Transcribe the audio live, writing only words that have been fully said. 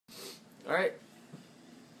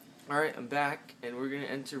Alright, I'm back, and we're going to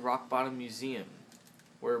enter Rock Bottom Museum,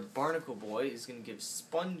 where Barnacle Boy is going to give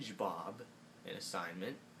Spongebob an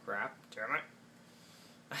assignment. Crap, damn it.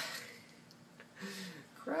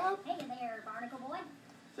 Crap. Hey there, Barnacle Boy.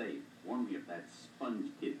 Say, warn me if that sponge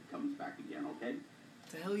kid comes back again, okay?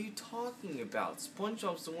 What the hell are you talking about?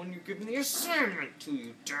 SpongeBob's the one you're giving the assignment to,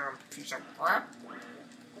 you damn piece of crap.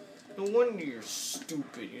 No wonder you're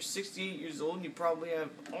stupid. You're 68 years old and you probably have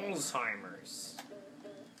Alzheimer's.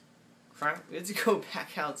 Crap, we have to go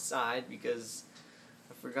back outside because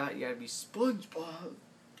I forgot you gotta be SpongeBob.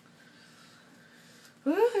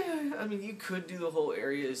 I mean, you could do the whole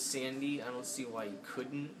area as sandy. I don't see why you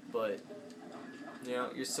couldn't, but you know,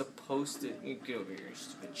 you're supposed to. You get over here, you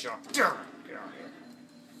stupid chop. Get out of here.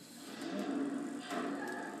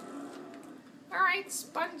 Alright,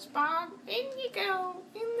 SpongeBob, in you go,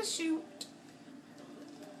 in the chute.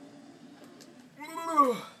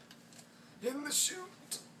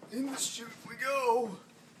 In the chute we go.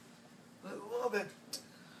 I love it.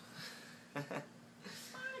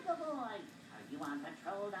 Barnacle Boy, are you on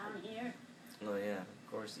patrol down here? Oh yeah, of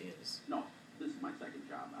course he is. No, this is my second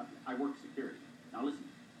job. I work security. Now listen,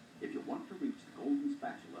 if you want to reach the golden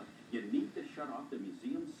spatula, you need to shut off the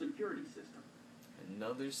museum's security system.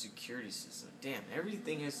 Another security system. Damn,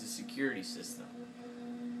 everything has a security system.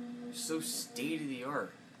 They're so state of the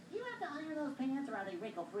art. You have to iron those pants or are they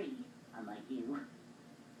wrinkle-free? Unlike you.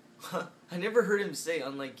 I never heard him say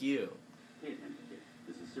unlike you. Pay attention, kid.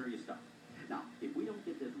 This is serious stuff. Now, if we don't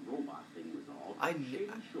get this robot thing resolved,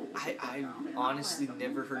 I honestly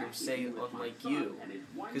never heard him say unlike you,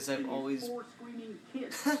 because I've always.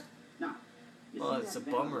 Well, it's a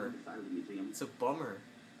bummer. It's a bummer.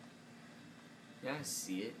 Yeah, I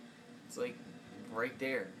see it. It's like right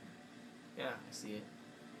there. Yeah, I see it.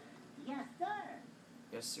 Yes, sir.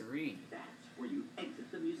 Yes, sirree. That's where you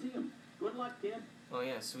exit the museum. Good luck, kid. Oh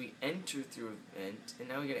yeah, so we enter through a vent, and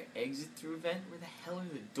now we gotta exit through a vent? Where the hell are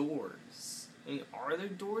the doors? I mean, are there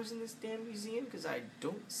doors in this damn museum? Because I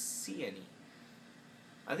don't see any.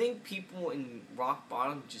 I think people in Rock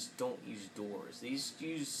Bottom just don't use doors. They just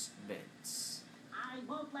use vents. I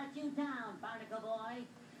won't let you down, Barnacle Boy.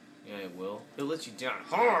 Yeah, it will. He'll let you down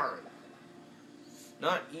hard.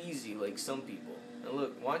 Not easy like some people. Now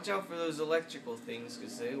look, watch out for those electrical things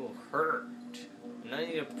because they will hurt. And I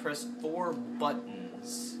need to press 4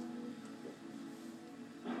 buttons.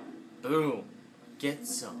 Boom. Get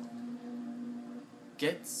some.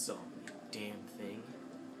 Get some, you damn thing.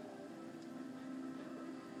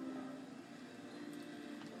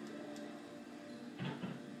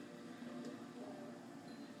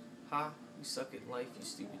 Ha. You suck at life, you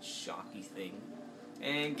stupid shocky thing.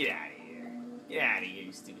 And get out of here. Get out of here,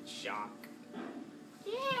 you stupid shock.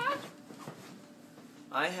 Yeah.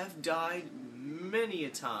 I have died many a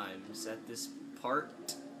times at this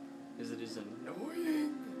part, because it is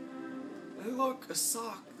annoying. And look, a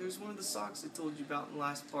sock. There's one of the socks I told you about in the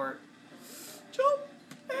last part. Jump!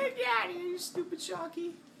 And get out of here, you stupid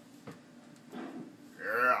shocky.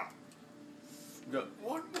 Yeah. Got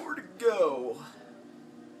one more to go.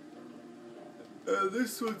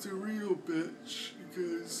 This one's a real bitch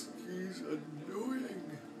because he's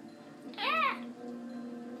annoying. Ah.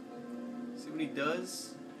 See what he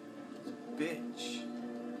does? He's a bitch.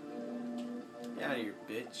 Get out of here,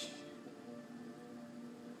 bitch.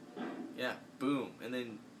 Yeah, boom. And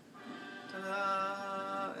then,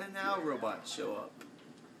 ta-da! And now robots show up.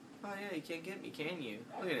 Oh yeah, you can't get me, can you?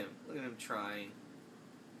 Look at him. Look at him trying.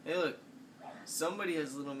 Hey look. Somebody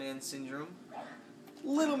has little man syndrome.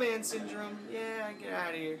 Little man syndrome. Yeah, get out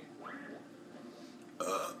of here.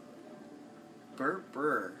 Burr,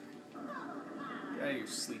 burr. Get out of your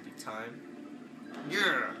sleepy time.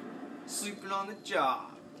 Yeah, sleeping on the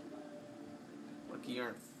job. Lucky you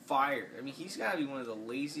aren't fired. I mean, he's got to be one of the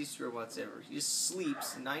laziest robots ever. He just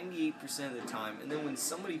sleeps 98% of the time, and then when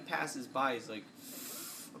somebody passes by, he's like,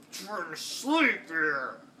 I'm trying to sleep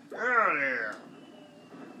here. Get out of here.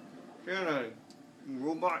 Can a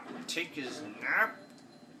robot take his nap?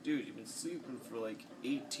 Dude, you've been sleeping for like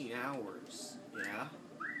 18 hours. Yeah?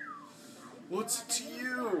 What's it to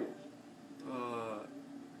you?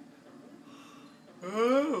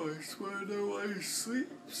 I just want to know why you sleep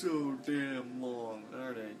so damn long.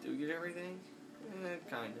 Alright, do we get everything?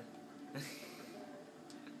 Kinda.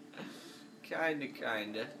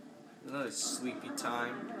 Kinda. Another sleepy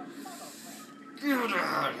time. Get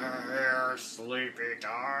out of here, sleepy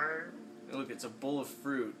time. Look, it's a bowl of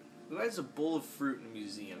fruit. Who has a bowl of fruit in a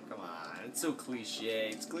museum? Come on, it's so cliche.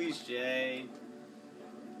 It's cliche.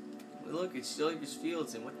 Look, it's Shelley's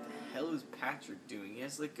Fields, and what the hell is Patrick doing? He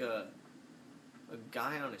has like a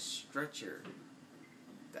guy on a stretcher.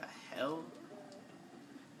 The hell?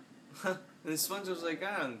 And then SpongeBob's like,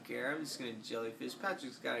 I don't care, I'm just gonna jellyfish.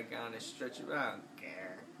 Patrick's gotta go on a stretcher, but I don't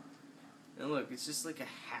care. And look, it's just like a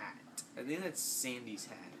hat. I think that's Sandy's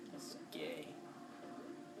hat. It's gay.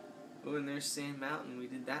 Oh, and there's Sand Mountain. We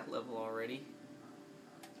did that level already.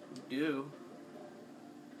 We do.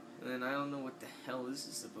 And then I don't know what the hell this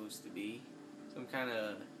is supposed to be. Some kind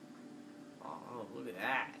of... Oh, look at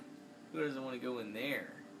that. Who doesn't want to go in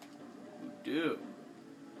there? We do.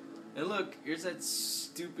 And look, here's that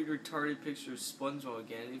stupid, retarded picture of SpongeBob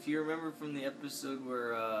again. If you remember from the episode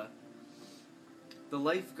where, the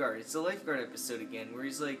lifeguard, it's the lifeguard episode again, where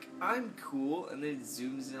he's like, I'm cool, and then it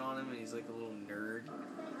zooms in on him, and he's like a little nerd.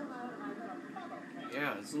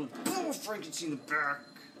 Yeah, it's a little Frankenstein in the back.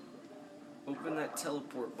 Open that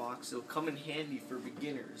teleport box, it'll come in handy for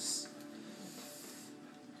beginners.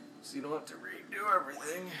 So you don't have to redo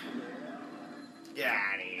everything. Get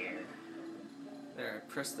out of here. There,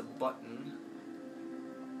 I pressed the button.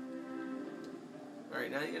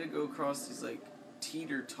 Alright, now you gotta go across these, like,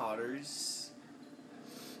 teeter-totters.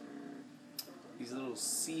 These little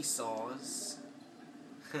seesaws.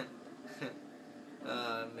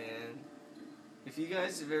 Man. If you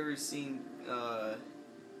guys have ever seen,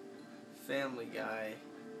 Family Guy,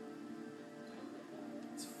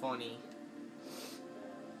 it's funny.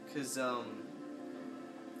 Cause, well,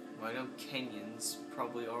 I know Kenyans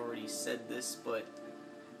probably already said this, but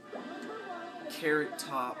Carrot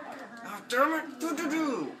Top. Oh, damn it!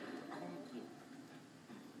 Do-do-do!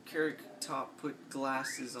 Carrot Top put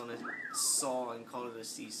glasses on a saw and called it a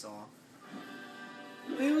seesaw.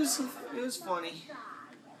 It was funny.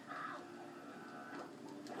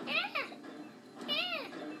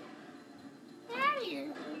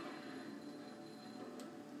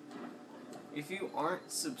 If you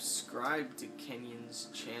aren't subscribed to Kenyon's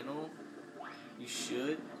channel, you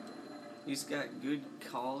should. He's got good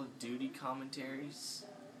Call of Duty commentaries.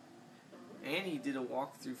 And he did a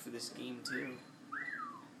walkthrough for this game too.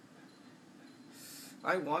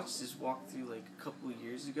 I watched his walkthrough like a couple of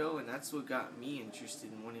years ago, and that's what got me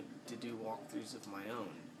interested in wanting to do walkthroughs of my own.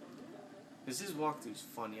 Because his walkthrough's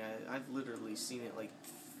funny. I've literally seen it like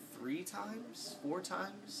 4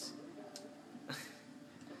 times.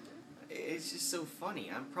 It's just so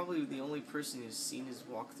funny. I'm probably the only person who's seen his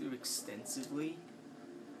walkthrough extensively,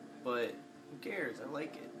 but who cares? I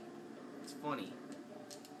like it. It's funny.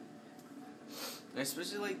 I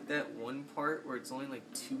especially like that one part where it's only like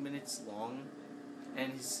 2 minutes long,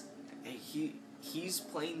 and he's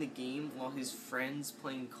playing the game while his friend's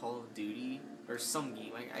playing Call of Duty, or some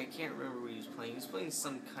game. I can't remember what he was playing. He was playing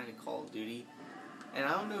some kind of Call of Duty, and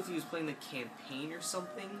I don't know if he was playing the campaign or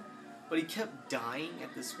something, but he kept dying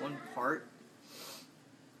at this one part,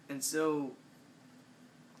 and so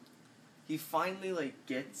he finally like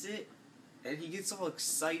gets it, and he gets all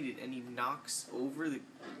excited, and he knocks over the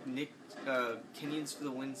Kenyans for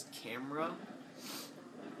the Win's camera.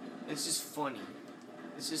 It's just funny.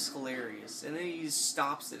 It's just hilarious, and then he just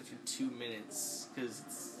stops it after 2 minutes because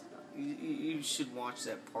you should watch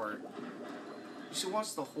that part. You should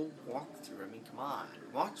watch the whole walkthrough. I mean, come on.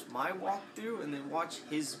 Watch my walkthrough and then watch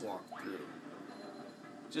his walkthrough.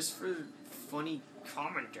 Just for funny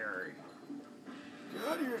commentary. Get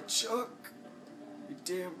out of here, Chuck. You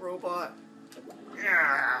damn robot.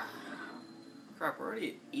 Yeah. Crap, we're already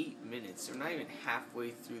at 8 minutes. We're not even halfway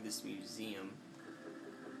through this museum.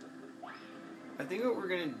 I think what we're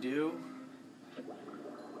going to do is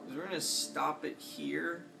we're going to stop it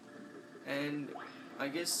here, and I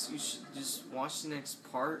guess you should just watch the next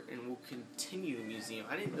part, and we'll continue the museum.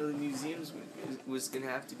 I didn't know the museum was going to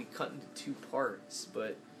have to be cut into 2 parts,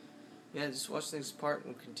 but yeah, just watch the next part,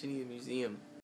 and we'll continue the museum.